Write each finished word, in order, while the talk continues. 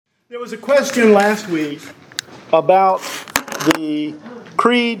There was a question last week about the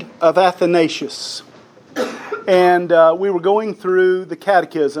Creed of Athanasius. And we were going through the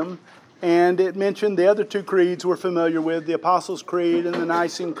Catechism, and it mentioned the other two creeds we're familiar with, the Apostles' Creed and the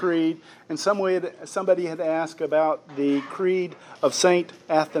Nicene Creed. And somebody had asked about the Creed of St.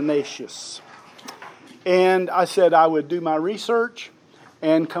 Athanasius. And I said I would do my research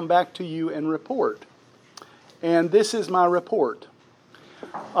and come back to you and report. And this is my report.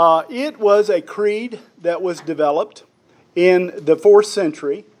 It was a creed that was developed in the 4th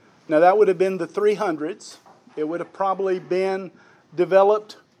century. Now that would have been the 300s. It would have probably been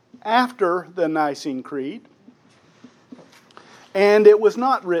developed after the Nicene Creed. And it was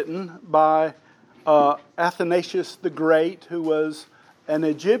not written by Athanasius the Great, who was an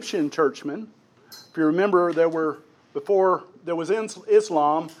Egyptian churchman. If you remember, before there was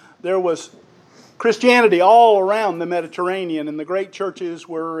Islam, there was Christianity all around the Mediterranean, and the great churches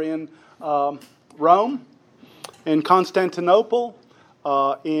were in Rome, in Constantinople,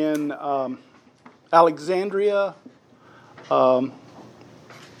 in Alexandria,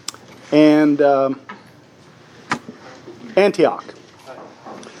 and Antioch.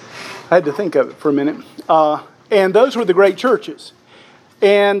 I had to think of it for a minute. And those were the great churches.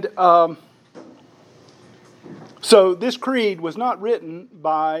 And so this creed was not written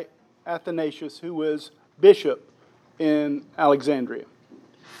by Athanasius, who was bishop in Alexandria.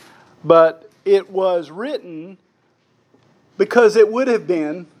 But it was written because it would have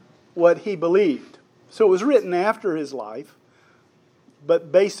been what he believed. So it was written after his life,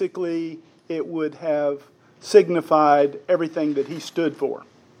 but basically it would have signified everything that he stood for.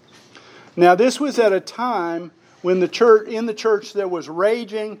 Now this was at a time when in the church there was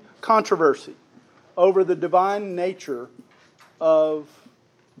raging controversy over the divine nature of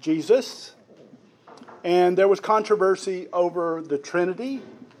Jesus, and there was controversy over the Trinity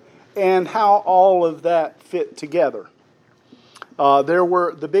and how all of that fit together. One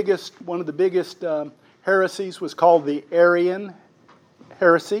of the biggest heresies was called the Arian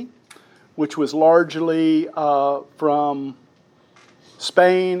heresy, which was largely from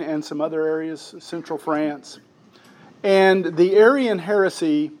Spain and some other areas, central France. And the Arian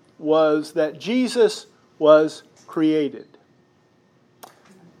heresy was that Jesus was created.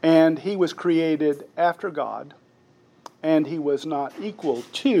 And he was created after God, and he was not equal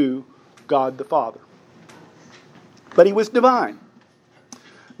to God the Father. But he was divine.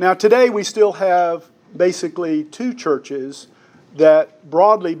 Now today we still have basically two churches that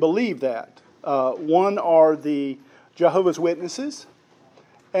broadly believe that. One are the Jehovah's Witnesses,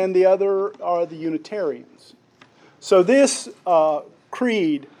 and the other are the Unitarians. So this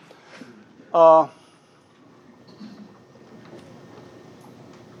creed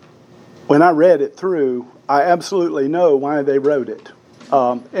when I read it through, I absolutely know why they wrote it.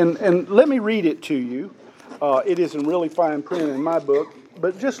 And let me read it to you. It is in really fine print in my book,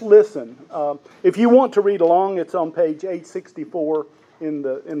 but just listen. If you want to read along, it's on page 864 in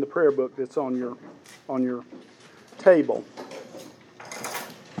the prayer book that's on your table.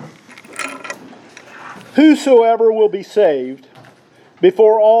 Whosoever will be saved,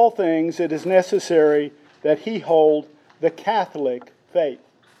 before all things it is necessary that he hold the Catholic faith.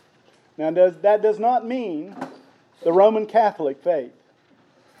 Now, that does not mean the Roman Catholic faith.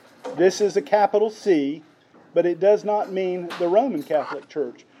 This is a capital C, but it does not mean the Roman Catholic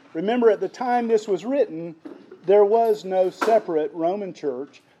Church. Remember, at the time this was written, there was no separate Roman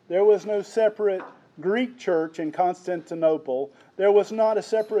Church. There was no separate Greek Church in Constantinople. There was not a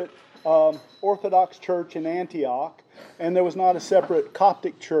separate Orthodox Church in Antioch. And there was not a separate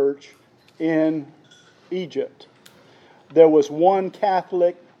Coptic Church in Egypt. There was one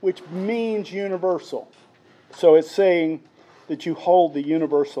Catholic, which means universal. So it's saying that you hold the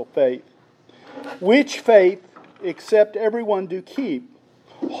universal faith. Which faith, except everyone do keep,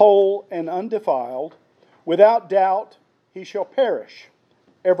 whole and undefiled, without doubt he shall perish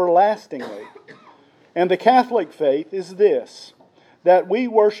everlastingly. And the Catholic faith is this, that we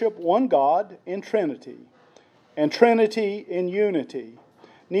worship one God in Trinity, and Trinity in unity,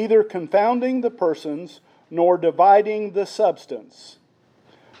 neither confounding the persons nor dividing the substance.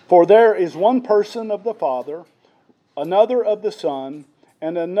 For there is one person of the Father, another of the Son,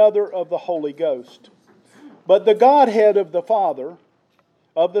 and another of the Holy Ghost. But the Godhead of the Father,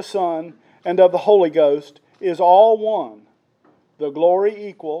 of the Son, and of the Holy Ghost is all one, the glory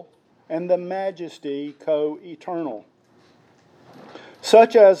equal, and the majesty co-eternal.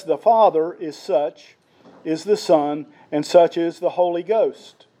 Such as the Father is such is the Son, and such is the Holy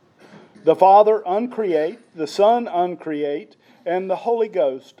Ghost. The Father uncreate, the Son uncreate, and the Holy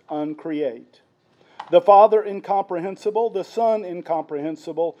Ghost uncreate. The Father incomprehensible, the Son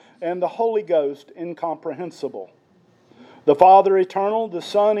incomprehensible, and the Holy Ghost incomprehensible. The Father eternal, the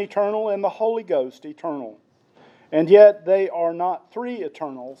Son eternal, and the Holy Ghost eternal. And yet they are not three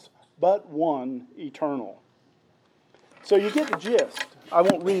eternals, but one eternal. So you get the gist. I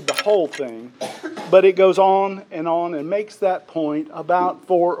won't read the whole thing, but it goes on and makes that point about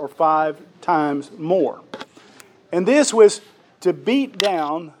 4 or 5 times more. And this was to beat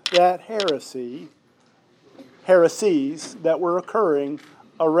down that heresies that were occurring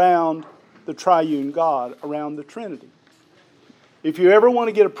around the triune God, around the Trinity. If you ever want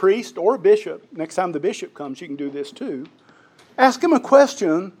to get a priest or a bishop, next time the bishop comes, you can do this too, ask him a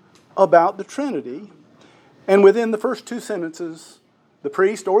question about the Trinity, and within the first 2 sentences, the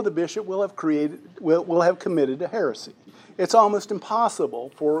priest or the bishop will have committed a heresy. It's almost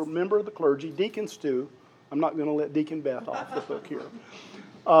impossible for a member of the clergy, deacons too. I'm not going to let Deacon Beth off the hook here.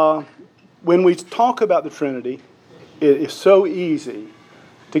 When we talk about the Trinity, it is so easy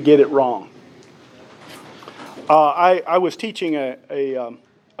to get it wrong. I was teaching a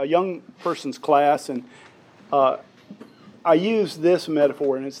young person's class, and I use this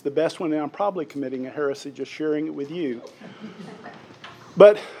metaphor, and it's the best one, and I'm probably committing a heresy just sharing it with you.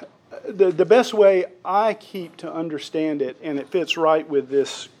 But the best way I keep to understand it, and it fits right with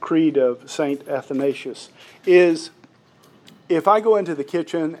this creed of St. Athanasius, is if I go into the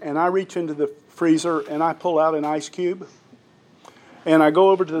kitchen and I reach into the freezer and I pull out an ice cube, and I go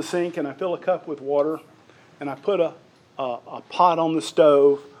over to the sink and I fill a cup with water, and I put a pot on the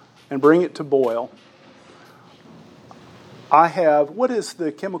stove and bring it to boil, I have, what is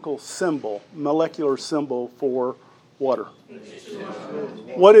the chemical symbol, molecular symbol for water?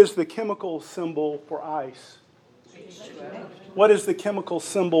 What is the chemical symbol for ice? What is the chemical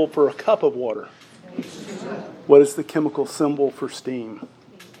symbol for a cup of water? What is the chemical symbol for steam?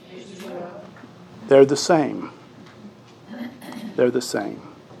 They're the same. They're the same.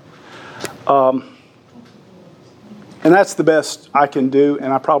 And that's the best I can do,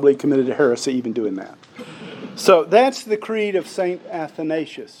 and I probably committed a heresy even doing that. So that's the creed of St.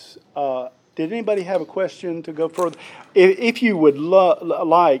 Athanasius. Did anybody have a question to go further? If you would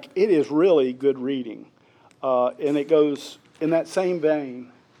like, it is really good reading. And it goes in that same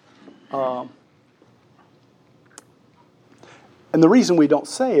vein. And the reason we don't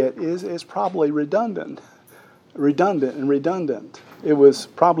say it is probably redundant. It was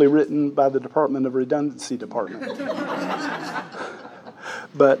probably written by the Department of Redundancy Department.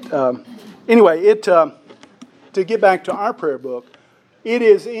 But anyway, to get back to our prayer book, it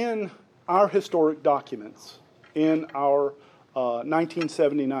is in our historic documents, in our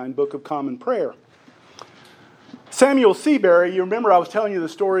 1979 Book of Common Prayer. Samuel Seabury, you remember I was telling you the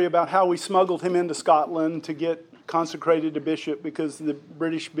story about how we smuggled him into Scotland to get consecrated to bishop because the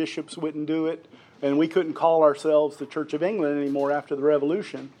British bishops wouldn't do it, and we couldn't call ourselves the Church of England anymore after the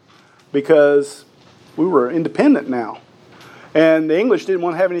Revolution because we were independent now. And the English didn't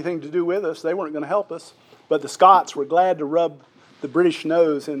want to have anything to do with us. They weren't going to help us. But the Scots were glad to rub the British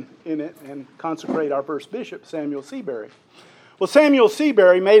nose in it and consecrate our first bishop, Samuel Seabury. Well, Samuel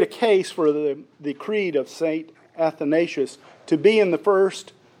Seabury made a case for the creed of St. Athanasius to be in the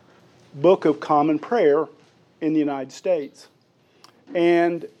first Book of Common Prayer in the United States.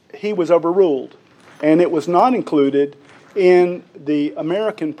 And he was overruled. And it was not included in the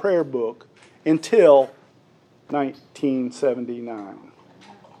American Prayer Book until 1979.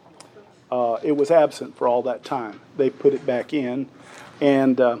 It was absent for all that time. They put it back in.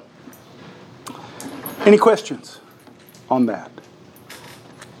 And any questions on that?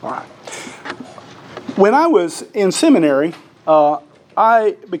 All right. When I was in seminary,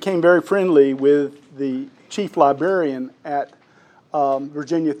 I became very friendly with the chief librarian at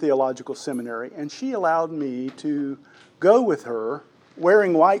Virginia Theological Seminary, and she allowed me to go with her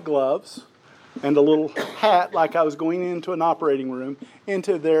wearing white gloves and a little hat like I was going into an operating room,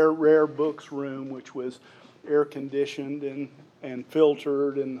 into their rare books room, which was air-conditioned and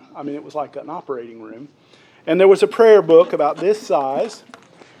filtered, and I mean, it was like an operating room. And there was a prayer book about this size,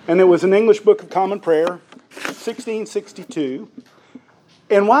 and it was an English Book of Common Prayer, 1662.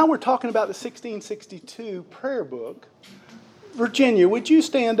 And while we're talking about the 1662 prayer book, Virginia, would you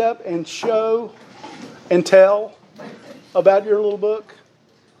stand up and show and tell about your little book?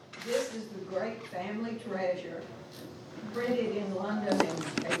 This is the great family treasure, printed in London in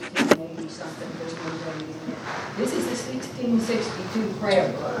 1880-something. There's no date in it. This is the 1662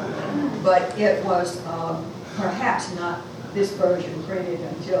 prayer book, but it was perhaps not this version printed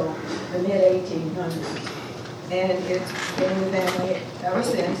until the mid-1800s. And it's been in the family ever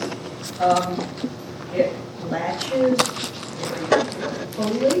since. It latches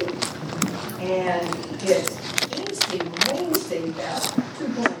fully, And it's mainstay about 2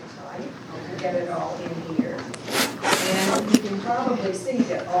 points high. I'll get it all in here. And you can probably see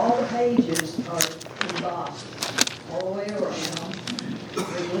that all the pages are embossed all the way around.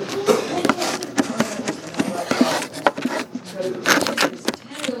 So it's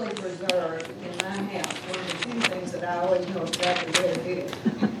tenderly preserved in my house. One of the few things that I always know exactly where it is.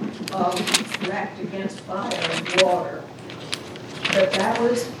 Wrapped against fire and water. But that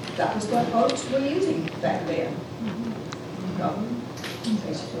was what folks were using back then.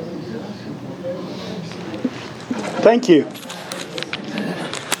 Thank you.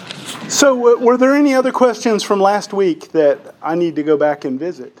 So, were there any other questions from last week that I need to go back and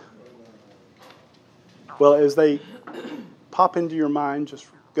visit? Well, as they pop into your mind, just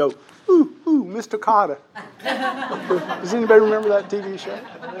go, ooh, Mr. Cotta. Does anybody remember that TV show?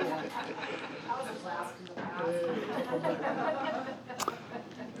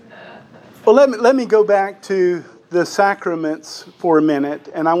 Well, let me go back to the sacraments for a minute,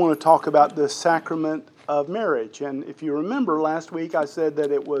 and I want to talk about the sacrament of marriage. And if you remember last week, I said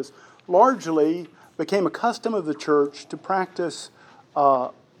that it was largely became a custom of the church to practice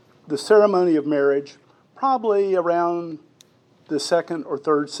the ceremony of marriage probably around the 2nd or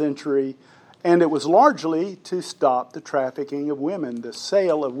 3rd century, and it was largely to stop the trafficking of women, the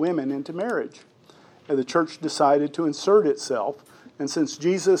sale of women into marriage. And the church decided to insert itself. And since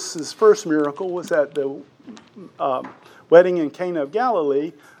Jesus' first miracle was at the wedding in Cana of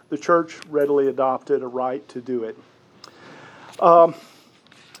Galilee, the church readily adopted a right to do it.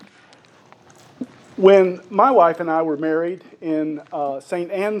 When my wife and I were married in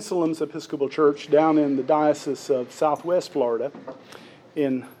St. Anselm's Episcopal Church down in the Diocese of Southwest Florida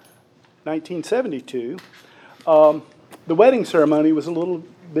in 1972, the wedding ceremony was a little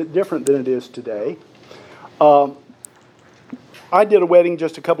bit different than it is today. I did a wedding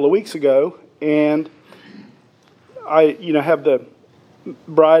just a couple of weeks ago, and I, have the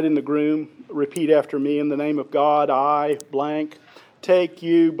bride and the groom repeat after me, in the name of God, I, blank, take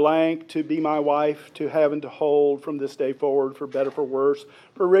you, blank, to be my wife, to have and to hold from this day forward, for better, for worse,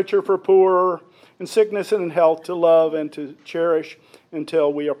 for richer, for poorer, in sickness and in health, to love and to cherish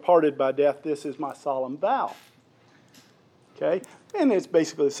until we are parted by death. This is my solemn vow. Okay? And it's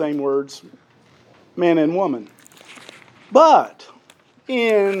basically the same words, man and woman. But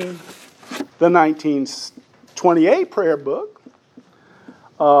in the 1928 prayer book,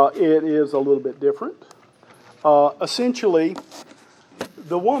 it is a little bit different. Essentially,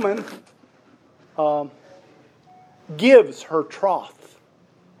 the woman gives her troth.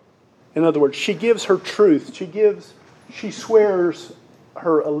 In other words, she gives her truth. She swears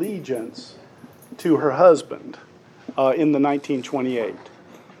her allegiance to her husband in the 1928.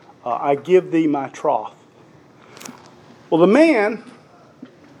 I give thee my troth. Well, the man,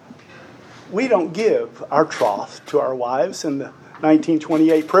 we don't give our troth to our wives in the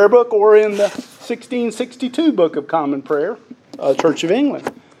 1928 prayer book or in the 1662 Book of Common Prayer, Church of England.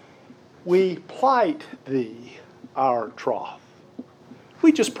 We plight thee our troth.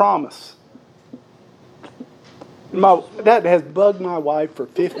 We just promise. That has bugged my wife for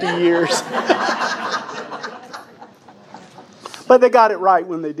 50 years. But they got it right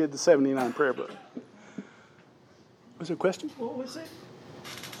when they did the 79 prayer book. Was there a question? What was it?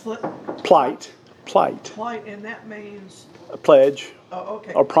 Plight. Plight, and that means? A pledge. Oh,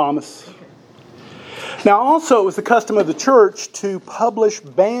 okay. Or promise. Okay. Now, also, it was the custom of the church to publish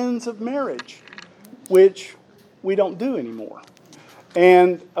banns of marriage, which we don't do anymore.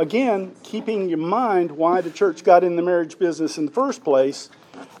 And again, keeping in mind why the church got in the marriage business in the first place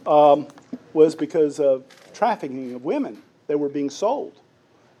was because of trafficking of women. They were being sold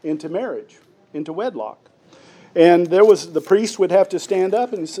into marriage, into wedlock. And the priest would have to stand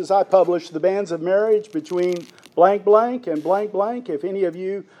up and he says, I publish the banns of marriage between blank blank and blank blank. If any of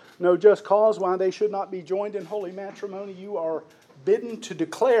you know just cause why they should not be joined in holy matrimony, you are bidden to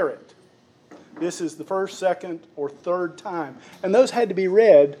declare it. This is the first, second, or third time. And those had to be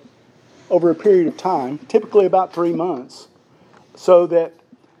read over a period of time, typically about 3 months, so that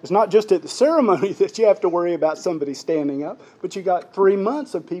it's not just at the ceremony that you have to worry about somebody standing up, but you got 3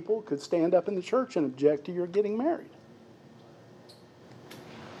 months of people could stand up in the church and object to your getting married.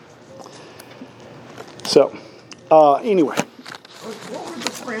 So, anyway. What were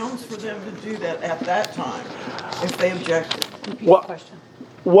the grounds for them to do that at that time, if they objected?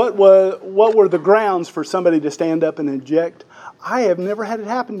 What were the grounds for somebody to stand up and object? I have never had it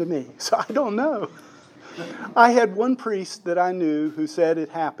happen to me, so I don't know. I had one priest that I knew who said it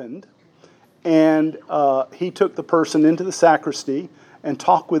happened, and he took the person into the sacristy and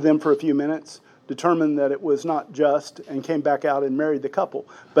talked with them for a few minutes, determined that it was not just and came back out and married the couple.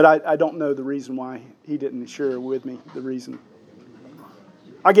 But I don't know the reason why he didn't share with me the reason.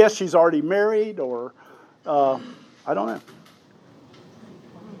 I guess she's already married, or I don't know.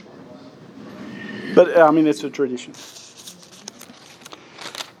 But, I mean, it's a tradition.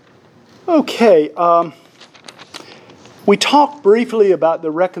 Okay. We talked briefly about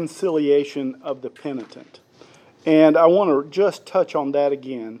the reconciliation of the penitent. And I want to just touch on that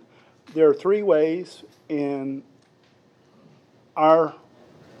again. There are 3 ways in our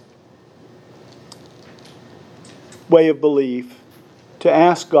way of belief to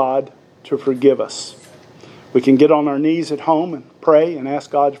ask God to forgive us. We can get on our knees at home and pray and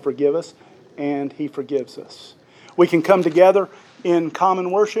ask God to forgive us, and He forgives us. We can come together in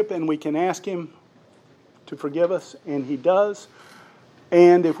common worship and we can ask Him to forgive us, and He does.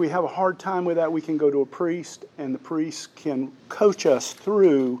 And if we have a hard time with that, we can go to a priest, and the priest can coach us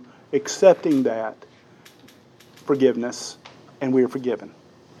through accepting that forgiveness, and we are forgiven.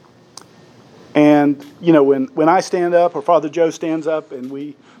 And, you know, when I stand up or Father Joe stands up and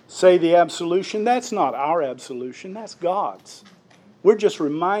we say the absolution, that's not our absolution, that's God's. We're just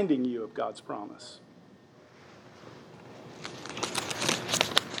reminding you of God's promise.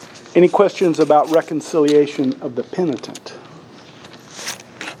 Any questions about reconciliation of the penitent?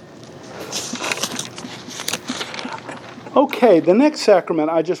 Okay, the next sacrament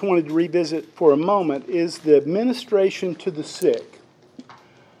I just wanted to revisit for a moment is the administration to the sick.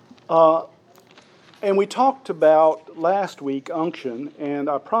 And we talked about last week unction, and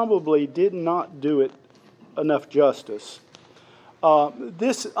I probably did not do it enough justice.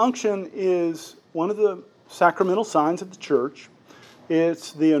 This unction is one of the sacramental signs of the church.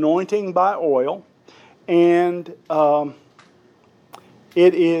 It's the anointing by oil, and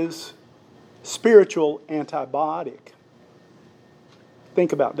it is spiritual antibiotic.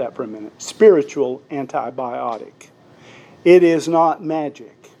 Think about that for a minute. Spiritual antibiotic. It is not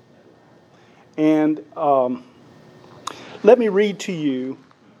magic. And let me read to you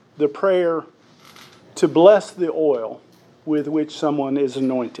the prayer to bless the oil with which someone is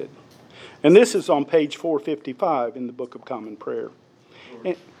anointed. And this is on page 455 in the Book of Common Prayer.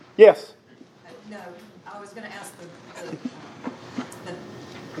 And, yes? No, I was going to ask the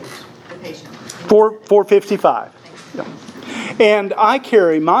patient. 455. Yeah. And I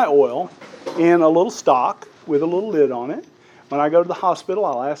carry my oil in a little stock with a little lid on it. When I go to the hospital,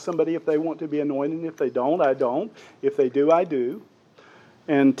 I'll ask somebody if they want to be anointed. If they don't, I don't. If they do, I do.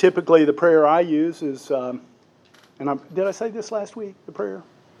 And typically the prayer I use is, did I say this last week, the prayer?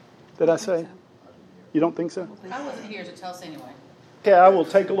 Did I say? You don't think so? I wasn't here, so tell us anyway. Okay, I will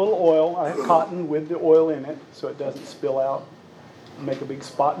take a little oil. I have cotton with the oil in it so it doesn't spill out and make a big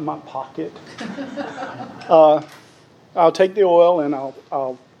spot in my pocket. I'll take the oil and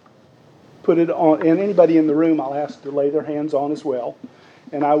I'll put it on, and anybody in the room I'll ask to lay their hands on as well.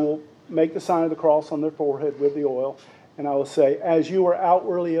 And I will make the sign of the cross on their forehead with the oil. And I will say, as you are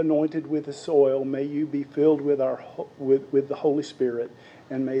outwardly anointed with this oil, may you be filled with the Holy Spirit.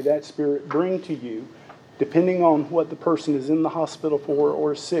 And may that Spirit bring to you, depending on what the person is in the hospital for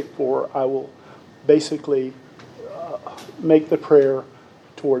or sick for, I will basically make the prayer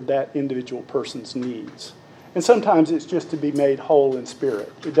toward that individual person's needs. And sometimes it's just to be made whole in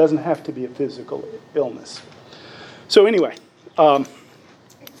spirit. It doesn't have to be a physical illness. So anyway. Is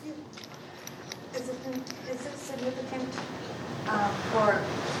it significant for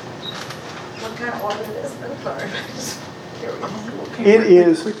what kind of oil it is? It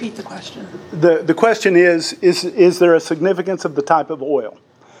is. Repeat the question. The question is there a significance of the type of oil?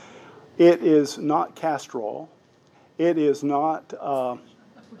 It is not castor oil. It is not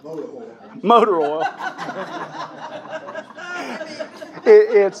motor oil.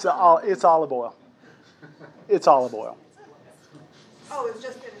 It's olive oil. It's olive oil. Oh, it's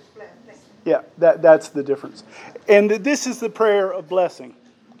just in its blend. Yeah, that's the difference. And this is the prayer of blessing.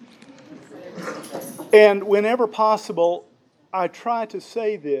 And whenever possible, I try to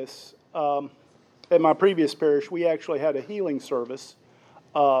say this. At my previous parish, we actually had a healing service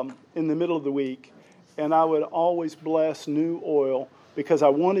in the middle of the week, and I would always bless new oil because I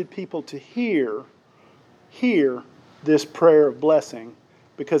wanted people to hear this prayer of blessing,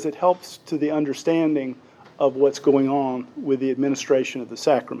 because it helps to the understanding of what's going on with the administration of the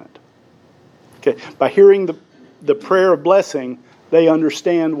sacrament. Okay, by hearing the prayer of blessing, they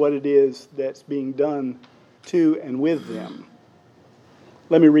understand what it is that's being done to and with them.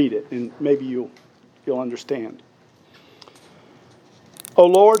 Let me read it, and maybe you'll understand. O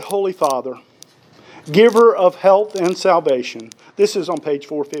Lord, Holy Father, giver of health and salvation. This is on page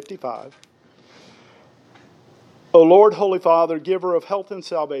 455. O Lord, Holy Father, giver of health and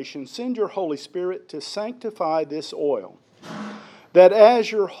salvation, send your Holy Spirit to sanctify this oil, that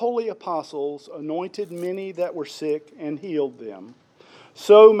as your holy apostles anointed many that were sick and healed them,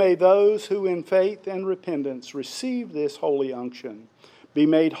 so may those who in faith and repentance receive this holy unction be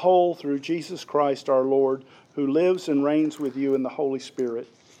made whole through Jesus Christ our Lord, who lives and reigns with you in the Holy Spirit,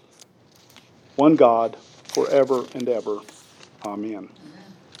 one God, forever and ever. Amen.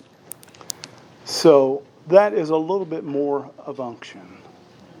 So that is a little bit more of unction.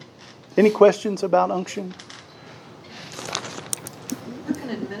 Any questions about unction? Who can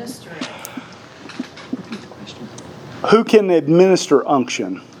administer it? Who can administer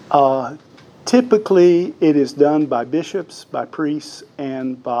unction? Typically, it is done by bishops, by priests,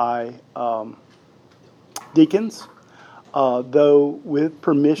 and by deacons. Though with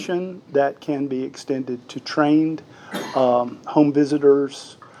permission, that can be extended to trained home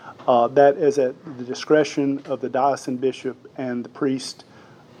visitors. That is at the discretion of the diocesan bishop and the priest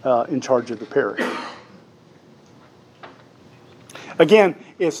in charge of the parish. Again,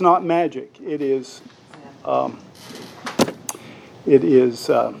 it's not magic. It is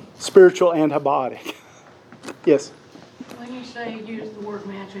spiritual antibiotic. Yes? When you say use the word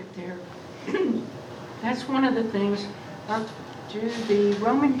magic there, that's one of the things. Do the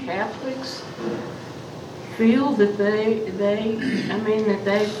Roman Catholics feel that they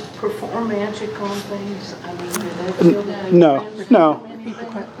perform magic on things? I mean, do they feel that No.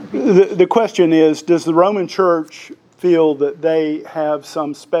 The question is, does the Roman Church feel that they have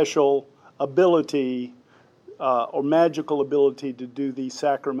some special ability or magical ability to do these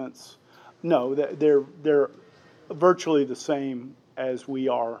sacraments? No, they're virtually the same as we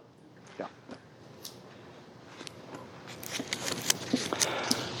are. Yeah.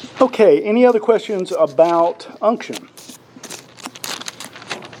 Okay, any other questions about unction?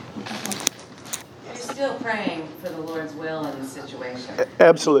 You're still praying for the Lord's will in this situation.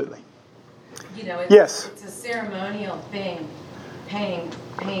 Absolutely. You know, Yes. It's a ceremonial thing, paying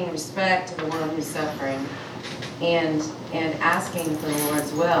respect to the one who's suffering, and asking for the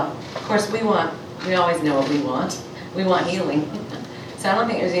Lord's will. Of course, we always know what we want. We want healing. So I don't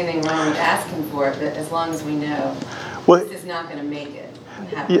think there's anything wrong with asking for it, but as long as we know this is not going to make it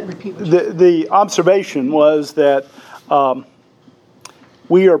happen. The observation was that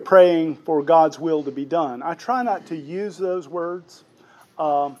we are praying for God's will to be done. I try not to use those words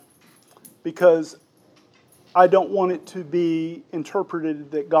because I don't want it to be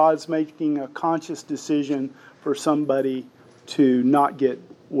interpreted that God's making a conscious decision for somebody to not get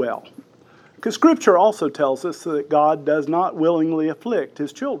well. Because Scripture also tells us that God does not willingly afflict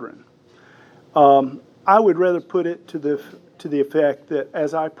His children. I would rather put it to the effect that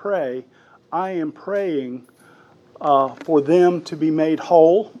as I pray, I am praying for them to be made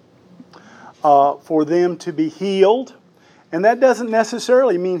whole, for them to be healed. And that doesn't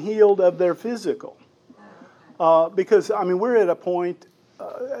necessarily mean healed of their physical. Because, we're at a point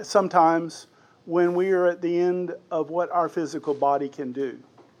sometimes when we are at the end of what our physical body can do.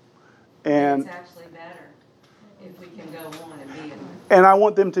 And it's actually better if we can go on and be in. And I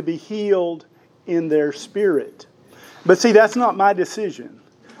want them to be healed in their spirit. But see, that's not my decision.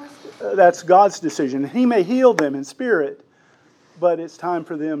 That's God's decision. He may heal them in spirit, but it's time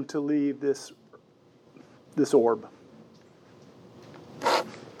for them to leave this orb.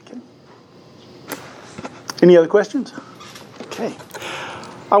 Okay. Any other questions? Okay.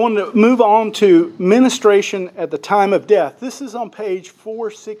 I want to move on to ministration at the time of death. This is on page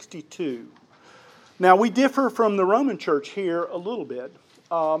 462. Now, we differ from the Roman Church here a little bit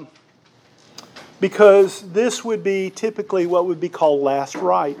because this would be typically what would be called last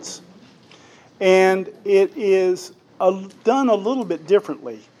rites. And it is done a little bit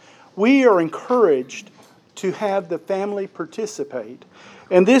differently. We are encouraged to have the family participate.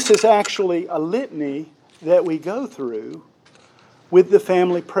 And this is actually a litany that we go through with the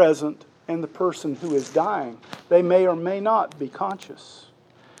family present and the person who is dying. They may or may not be conscious.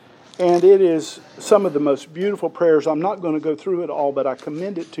 And it is some of the most beautiful prayers. I'm not going to go through it all, but I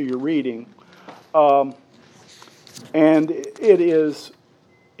commend it to your reading. And it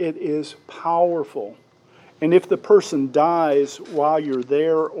is powerful. And if the person dies while you're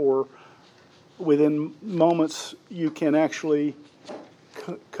there or within moments, you can actually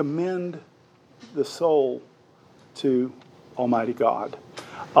commend the soul to Almighty God,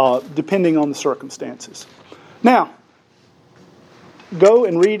 depending on the circumstances. Now, go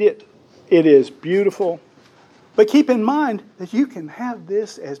and read it. It is beautiful. But keep in mind that you can have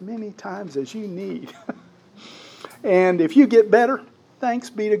this as many times as you need. And if you get better, thanks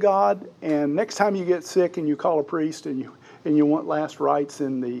be to God. And next time you get sick and you call a priest and you want last rites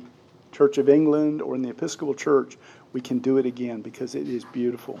in the Church of England or in the Episcopal Church, we can do it again because it is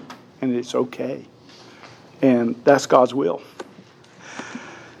beautiful and it's okay. And that's God's will.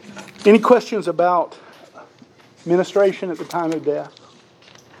 Any questions about ministration at the time of death?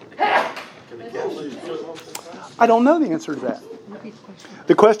 I don't know the answer to that.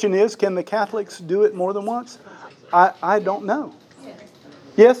 The question is, can the Catholics do it more than once? I don't know.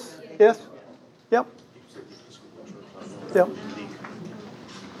 Yes? Yes? Yep. Yep.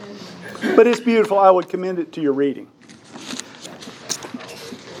 But it's beautiful. I would commend it to your reading.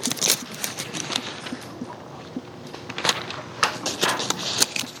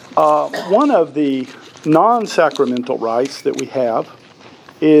 One of the non-sacramental rites that we have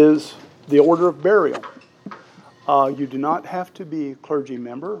is the order of burial. You do not have to be a clergy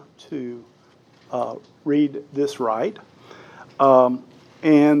member to read this rite.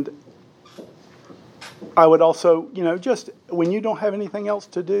 And I would also, just when you don't have anything else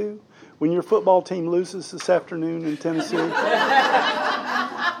to do, when your football team loses this afternoon in Tennessee.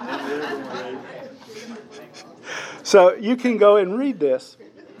 So you can go and read this.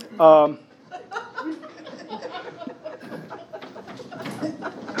 Was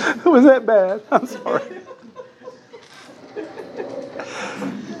that bad? I'm sorry.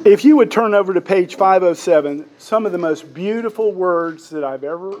 If you would turn over to page 507, some of the most beautiful words that I've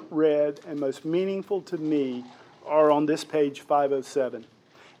ever read and most meaningful to me are on this page 507.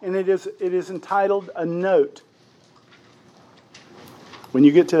 And it is entitled A Note. When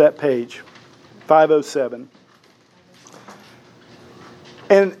you get to that page, 507.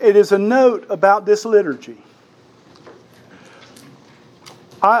 And it is a note about this liturgy.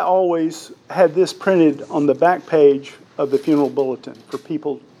 I always had this printed on the back page of the funeral bulletin for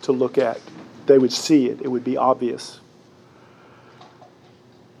people to look at. They would see it. It would be obvious.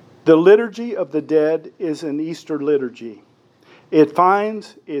 The liturgy of the dead is an Easter liturgy. It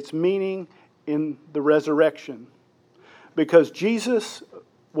finds its meaning in the resurrection. Because Jesus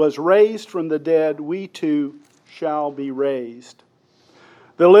was raised from the dead, we too shall be raised.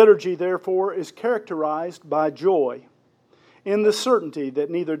 The liturgy, therefore, is characterized by joy in the certainty that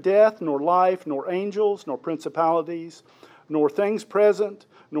neither death, nor life, nor angels, nor principalities, nor things present,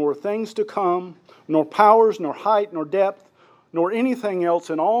 nor things to come, nor powers, nor height, nor depth, nor anything else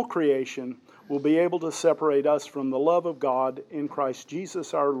in all creation will be able to separate us from the love of God in Christ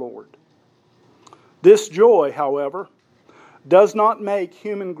Jesus our Lord. This joy, however, does not make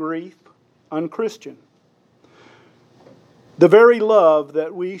human grief unchristian. The very love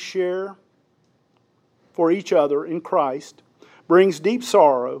that we share for each other in Christ brings deep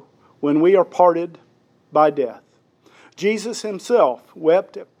sorrow when we are parted by death. Jesus himself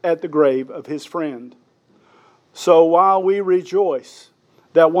wept at the grave of his friend. So while we rejoice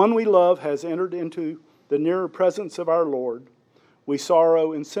that one we love has entered into the nearer presence of our Lord, we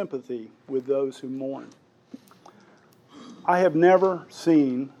sorrow in sympathy with those who mourn. I have never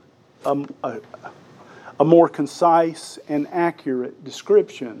seen a more concise and accurate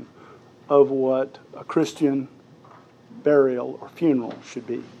description of what a Christian burial or funeral should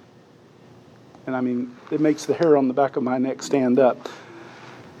be. And I mean, it makes the hair on the back of my neck stand up.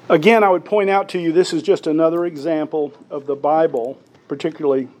 Again, I would point out to you, this is just another example of the Bible,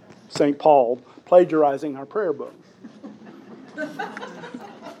 particularly St. Paul, plagiarizing our prayer book.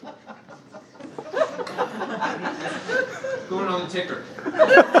 Going on the ticker.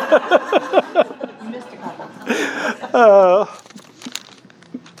 You missed a couple.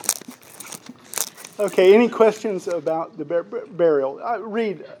 Okay, any questions about the burial?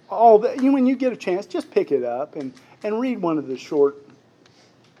 Read all that. When you get a chance, just pick it up and read one of the short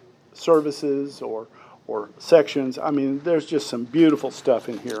services or sections. I mean, there's just some beautiful stuff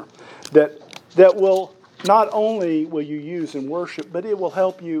in here that will not only will you use in worship, but it will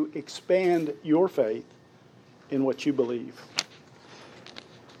help you expand your faith in what you believe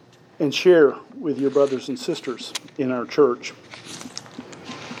and share with your brothers and sisters in our church.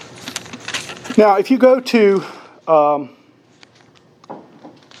 Now, if you go to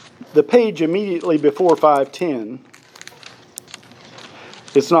the page immediately before 510,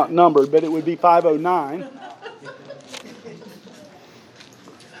 it's not numbered, but it would be 509.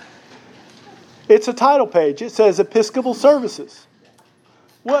 It's a title page. It says Episcopal Services.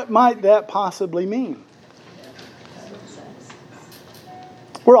 What might that possibly mean?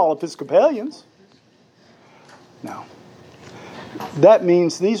 We're all Episcopalians. No. That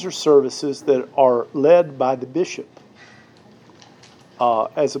means these are services that are led by the bishop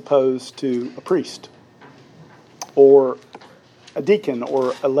as opposed to a priest or a deacon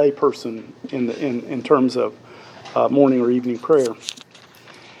or a lay person in terms of morning or evening prayer.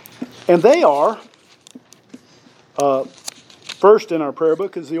 And they are First in our prayer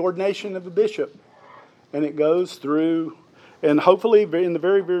book is the ordination of a bishop. And it goes through, and hopefully in the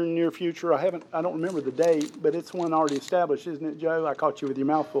very, very near future, I don't remember the date, but it's one already established, isn't it, Joe? I caught you with your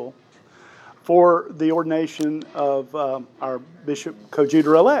mouth full. For the ordination of our Bishop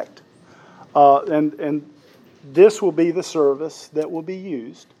Coadjutor-elect. And this will be the service that will be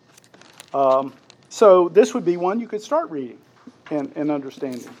used. So this would be one you could start reading and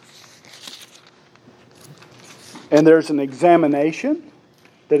understanding. And there's an examination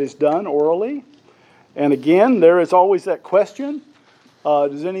that is done orally. And again, there is always that question,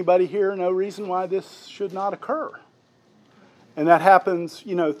 does anybody here know reason why this should not occur? And that happens,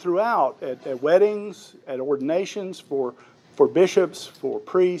 throughout, at weddings, at ordinations, for bishops, for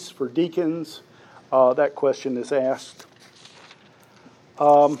priests, for deacons. That question is asked.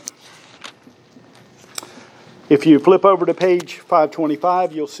 If you flip over to page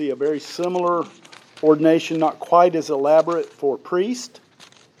 525, you'll see a very similar ordination, not quite as elaborate for priest.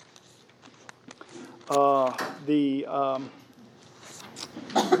 Let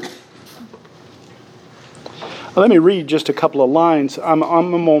me read just a couple of lines. I'm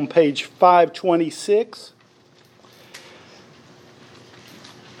on page 526.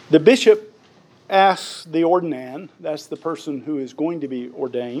 The bishop asks the ordinand, that's the person who is going to be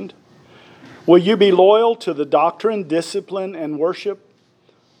ordained, will you be loyal to the doctrine, discipline, and worship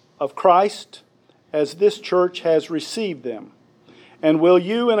of Christ as this church has received them? And will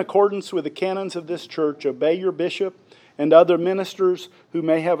you, in accordance with the canons of this church, obey your bishop and other ministers who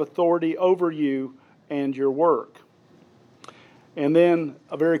may have authority over you and your work? And then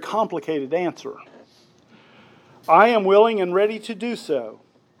a very complicated answer. I am willing and ready to do so,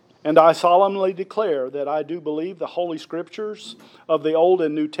 and I solemnly declare that I do believe the Holy Scriptures of the Old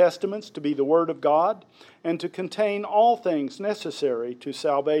and New Testaments to be the Word of God and to contain all things necessary to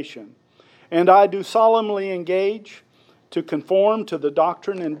salvation. And I do solemnly engage to conform to the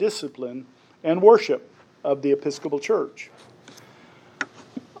doctrine and discipline and worship of the Episcopal Church.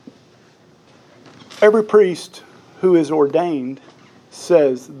 Every priest who is ordained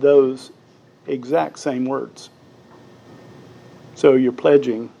says those exact same words. So you're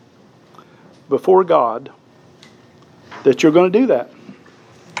pledging before God that you're going to do that.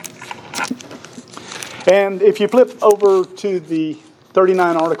 And if you flip over to the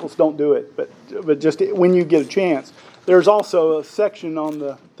 39 articles, don't do it, but just when you get a chance, there's also a section on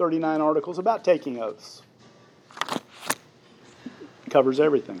the 39 articles about taking oaths. Covers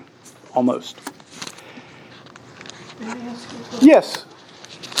everything, almost. May I ask you a question? Yes.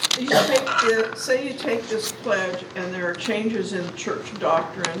 Say you take this pledge and there are changes in church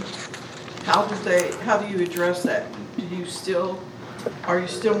doctrine. How do you address that? Are you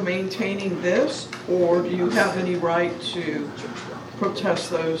still maintaining this, or do you have any right to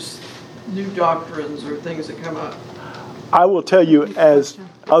protest those new doctrines or things that come up? I will tell you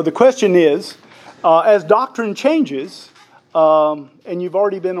the question is, as doctrine changes, and you've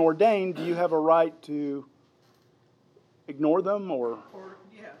already been ordained, do you have a right to ignore them or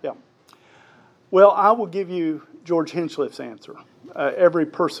yeah. Well, I will give you George Hinchliffe's answer. Every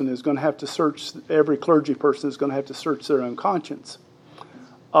person is going to have to search, every clergy person is going to have to search their own conscience.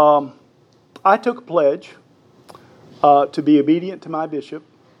 I took a pledge to be obedient to my bishop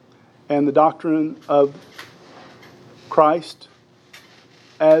and the doctrine of Christ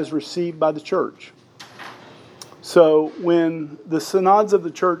as received by the church. So when the synods of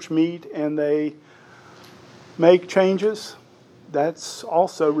the church meet and they make changes, that's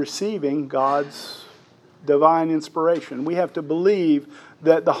also receiving God's divine inspiration. We have to believe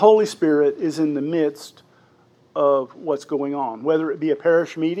that the Holy Spirit is in the midst of what's going on, whether it be a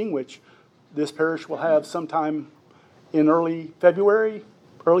parish meeting, which this parish will have sometime in early February.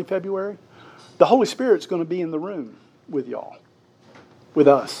 The Holy Spirit's going to be in the room with y'all, with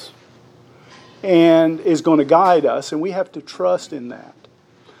us, and is going to guide us, and we have to trust in that.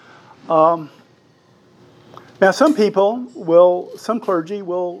 Now, some clergy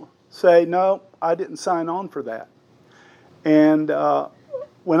will say, no, I didn't sign on for that. And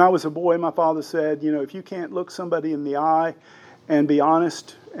when I was a boy, my father said, if you can't look somebody in the eye and be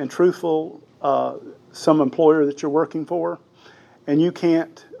honest and truthful, some employer that you're working for, and you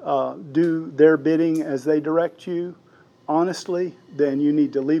can't do their bidding as they direct you honestly, then you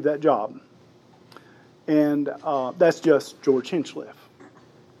need to leave that job. And that's just George Hinchliff.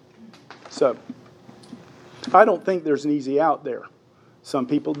 So I don't think there's an easy out there. Some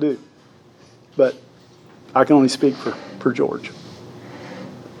people do. But I can only speak for George.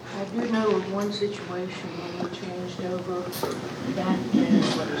 I do know of one situation when we changed over back in,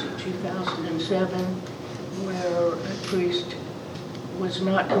 2007, where a priest was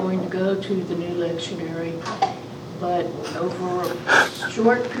not going to go to the new lectionary, but over a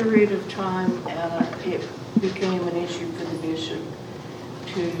short period of time, it became an issue for the bishop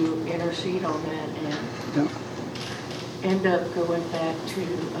to intercede on that and end up going back to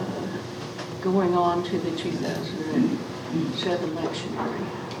going on to the 2007 lectionary.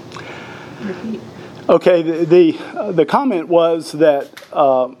 Okay, the comment was that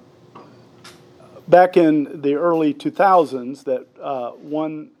back in the early 2000s that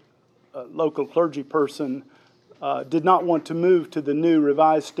one local clergy person did not want to move to the new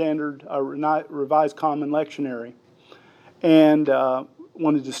revised standard, revised common lectionary, and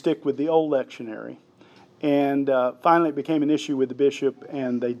wanted to stick with the old lectionary. And finally it became an issue with the bishop,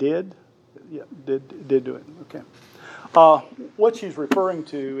 and they did. Yeah, did do it. Okay. What she's referring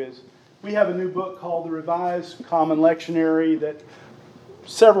to is we have a new book called the Revised Common Lectionary that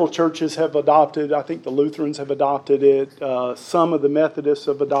several churches have adopted. I think the Lutherans have adopted it. Some of the Methodists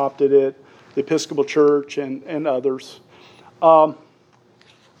have adopted it. The Episcopal Church and others. Folks,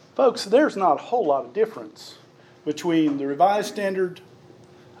 there's not a whole lot of difference between the Revised Standard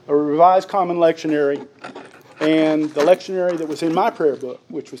or Revised Common Lectionary and the lectionary that was in my prayer book,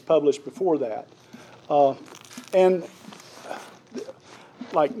 which was published before that. And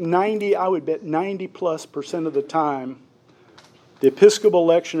like 90, I would bet 90+% of the time, the Episcopal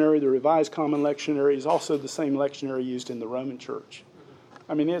lectionary, the Revised Common Lectionary, is also the same lectionary used in the Roman Church.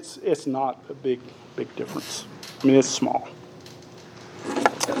 I mean, it's not a big difference. I mean, it's small.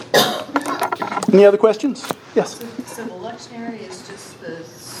 Any other questions? Yes? So the lectionary is just the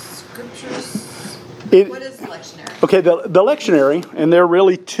scriptures? What is the lectionary? Okay, the lectionary, and there are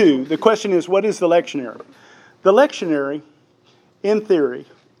really two. The question is, what is the lectionary? The lectionary, in theory,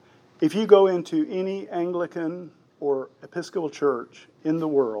 if you go into any Anglican or Episcopal church in the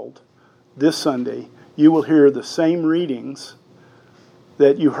world this Sunday, you will hear the same readings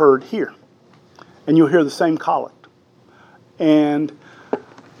that you heard here. And you'll hear the same collect. And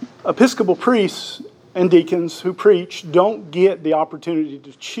Episcopal priests and deacons who preach don't get the opportunity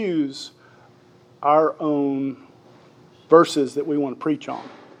to choose our own verses that we want to preach on,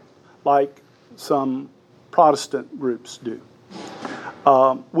 like some Protestant groups do.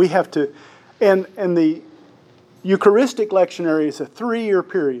 We have to, and the Eucharistic lectionary is a 3-year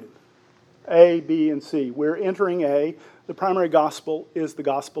period, A, B, and C. We're entering A. The primary gospel is the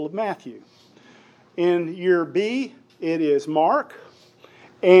Gospel of Matthew. In year B, it is Mark,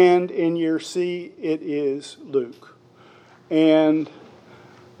 and in year C, it is Luke. And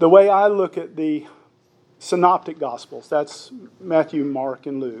the way I look at the synoptic gospels, that's Matthew, Mark,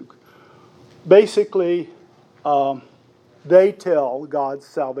 and Luke, basically they tell God's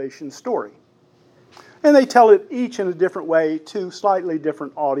salvation story. And they tell it each in a different way to slightly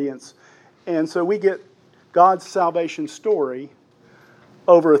different audience. And so we get God's salvation story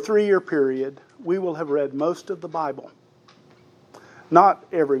over a 3-year period. We will have read most of the Bible. Not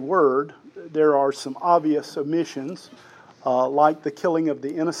every word. There are some obvious omissions, like the killing of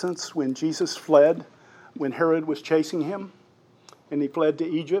the innocents when Jesus fled, when Herod was chasing him, and he fled to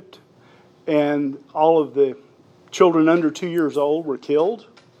Egypt. And all of the children under 2 years old were killed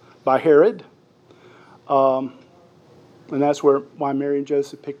by Herod. And that's why Mary and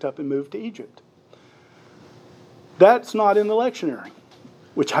Joseph picked up and moved to Egypt. That's not in the lectionary,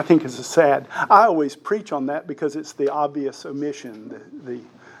 which I think is sad. I always preach on that because it's the obvious omission.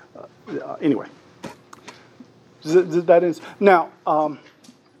 Anyway, that is now.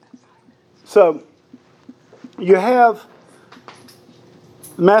 So you have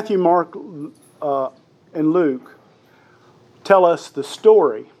Matthew, Mark, and Luke tell us the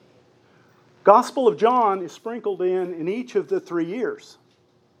story. Gospel of John is sprinkled in each of the 3 years.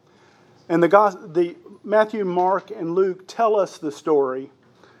 And the Matthew, Mark, and Luke tell us the story,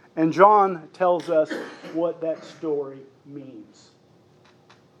 and John tells us what that story means.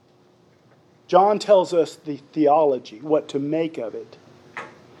 John tells us the theology, what to make of it,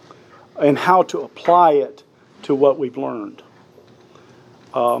 and how to apply it to what we've learned.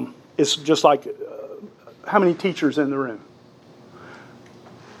 It's just like, how many teachers in the room?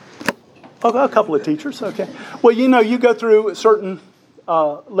 A couple of teachers, okay. Well, you go through certain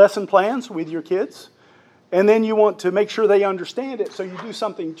lesson plans with your kids, and then you want to make sure they understand it, so you do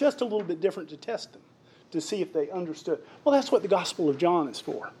something just a little bit different to test them, to see if they understood. Well, that's what the Gospel of John is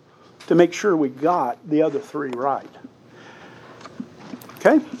for, to make sure we got the other 3 right.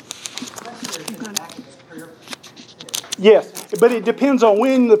 Okay? Yes, but it depends on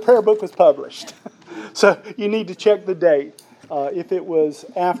when the prayer book was published. So you need to check the date. If it was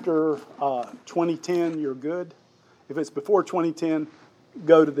after 2010, you're good. If it's before 2010,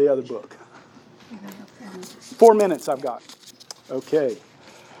 go to the other book. 4 minutes I've got. Okay.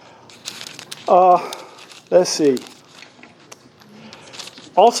 Let's see.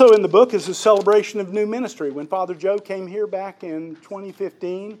 Also in the book is a celebration of new ministry. When Father Joe came here back in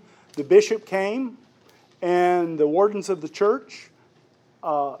 2015, the bishop came and the wardens of the church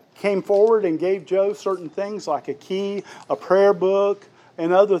came forward and gave Joe certain things like a key, a prayer book,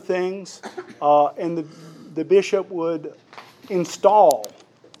 and other things. And the bishop would install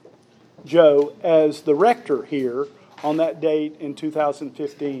Joe as the rector here on that date in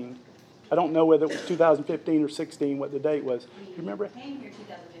 2015. I don't know whether it was 2015 or 16, what the date was. Do you remember it? He came here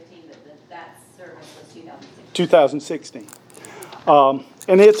 2015, but that service was 2016. 2016.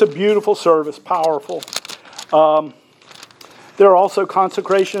 And it's a beautiful service, powerful. There are also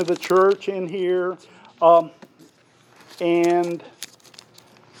consecration of the church in here. And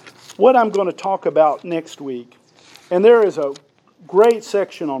what I'm going to talk about next week, and there is a great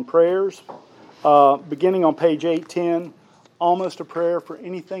section on prayers, beginning on page 810, almost a prayer for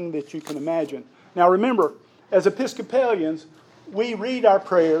anything that you can imagine. Now remember, as Episcopalians, we read our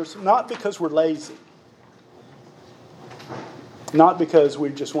prayers not because we're lazy, not because we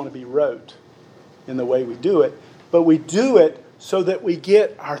just want to be rote in the way we do it, but we do it so that we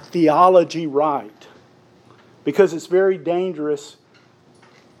get our theology right. Because it's very dangerous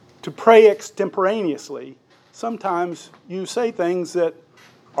to pray extemporaneously. Sometimes you say things that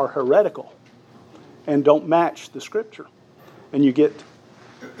are heretical and don't match the Scripture. And you get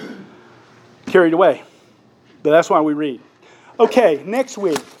carried away. But that's why we read. Okay, next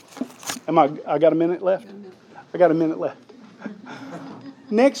week. I got a minute left? I got a minute left.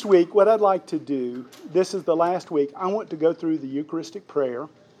 Next week, what I'd like to do, this is the last week, I want to go through the Eucharistic prayer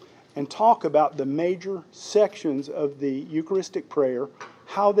and talk about the major sections of the Eucharistic prayer,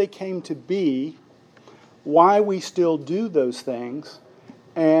 how they came to be, why we still do those things,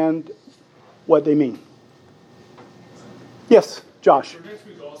 and what they mean. Yes, Josh. For next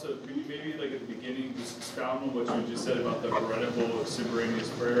week also, could you maybe like at the beginning just expound on what you just said about the heretical extemporaneous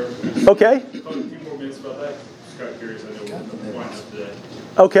prayer? Okay. Talk a few more minutes about that. Just kind of curious. I know we'll wind up today.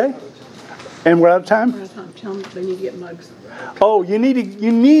 Okay. And we're out of time? Tell them they need to get mugs. Oh,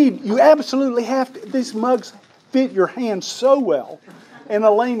 you absolutely have to. These mugs fit your hand so well. And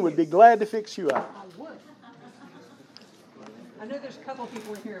Elaine would be glad to fix you up. I would. I know there's a couple of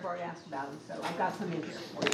people in here who've already asked about them, so I've got some in here for you.